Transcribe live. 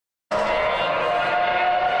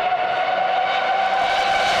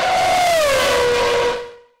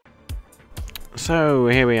So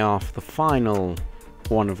here we are for the final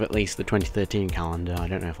one of at least the 2013 calendar. I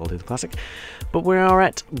don't know if I'll do the classic, but we are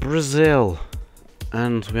at Brazil,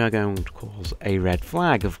 and we are going to cause a red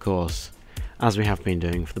flag, of course, as we have been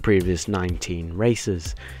doing for the previous 19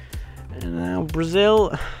 races. And now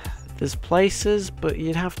Brazil, there's places, but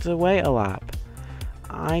you'd have to wait a lap.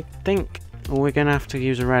 I think we're going to have to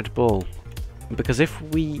use a Red Bull, because if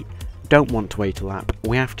we don't want to wait a lap,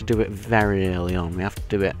 we have to do it very early on. We have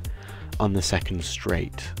to do it on the second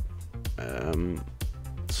straight.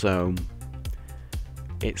 So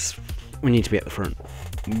we need to be at the front.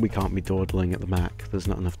 We can't be dawdling at the back. There's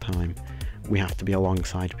not enough time. We have to be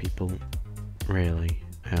alongside people really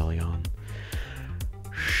early on.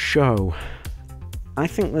 So I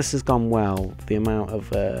think this has gone well. The amount of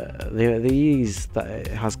the ease that it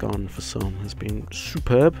has gone for some has been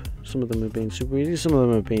superb. Some of them have been super easy. Some of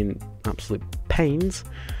them have been absolute pains.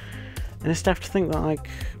 And it's tough to think that like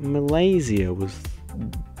Malaysia was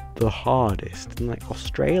the hardest, and like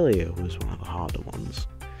Australia was one of the harder ones.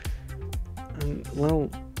 And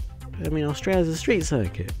well, I mean, Australia's a street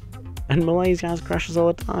circuit, and Malaysia has crashes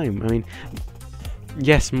all the time. I mean,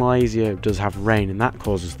 yes, Malaysia does have rain, and that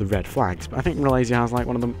causes the red flags, but I think Malaysia has like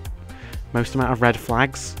one of the most amount of red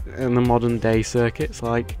flags in the modern day circuits,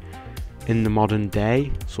 like in the modern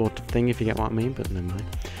day sort of thing, if you get what I mean, but never mind.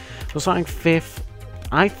 So starting 5th,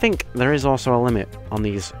 I think there is also a limit on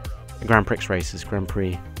these Grand Prix races,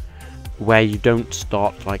 where you don't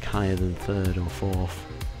start like higher than 3rd or 4th.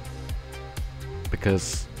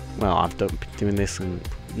 Because, well, I've been doing this and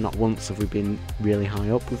not once have we been really high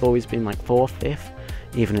up. We've always been like 4th, 5th,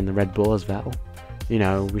 even in the Red Bull as well. You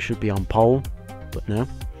know, we should be on pole, but no.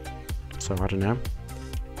 So I don't know.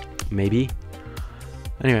 Maybe.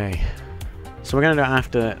 Anyway, so we're going to do it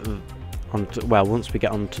after, once we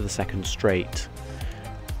get onto the second straight.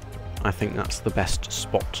 I think that's the best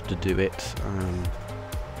spot to do it.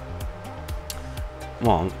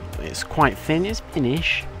 Well, it's quite thin. It's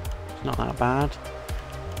thin-ish. It's not that bad.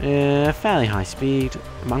 Fairly high speed.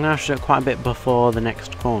 I'm going to have to do it quite a bit before the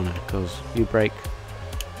next corner, because you brake.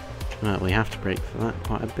 Well, we have to brake for that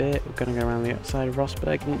quite a bit. We're going to go around the outside of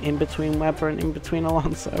Rosberg, and in between Webber and in between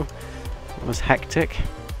Alonso. That was hectic.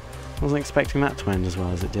 I wasn't expecting that to end as well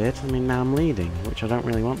as it did. I mean, now I'm leading, which I don't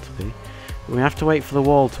really want to be. But we have to wait for the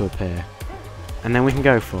wall to appear, and then we can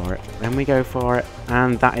go for it. Then we go for it,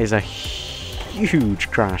 and that is a huge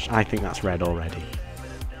crash. I think that's red already.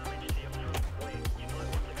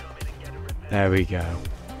 There we go.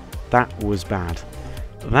 That was bad.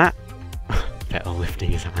 That Vettel lifting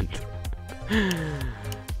his hand.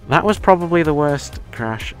 That was probably the worst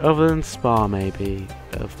crash, other than Spa maybe,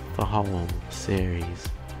 of the whole series.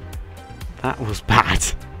 That was bad.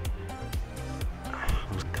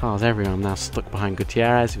 There's cars everywhere. I'm now stuck behind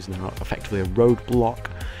Gutierrez, who's now effectively a roadblock.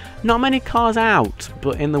 Not many cars out,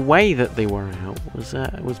 but in the way that they were out was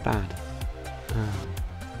bad.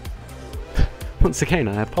 Once again,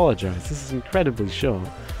 I apologise. This is incredibly short,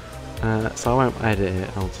 so I won't edit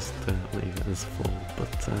it. I'll just leave it as full.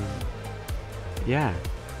 But yeah,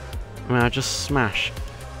 I mean, I just smashed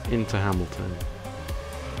into Hamilton.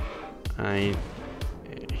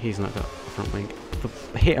 He's not got a front wing.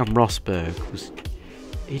 The hit on Rosberg was,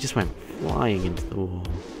 he just went flying into the wall.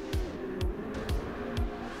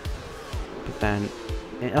 But then,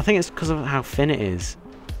 I think it's because of how thin it is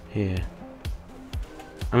here.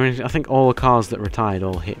 I mean, I think all the cars that retired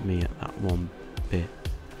all hit me at that one bit.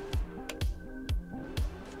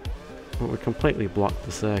 But we completely blocked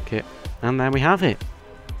the circuit, and there we have it.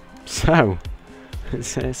 So,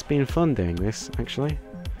 it's been fun doing this, actually.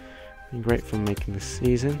 Been great fun making this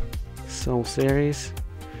season, this whole series.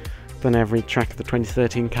 Done every track of the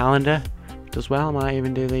 2013 calendar. If it does well, I might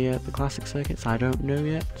even do the classic circuits. I don't know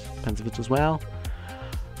yet. Depends if it does well.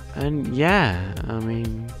 And yeah, I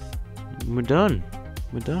mean, we're done.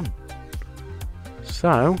 We're done.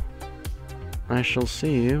 So, I shall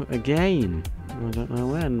see you again. I don't know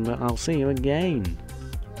when, but I'll see you again.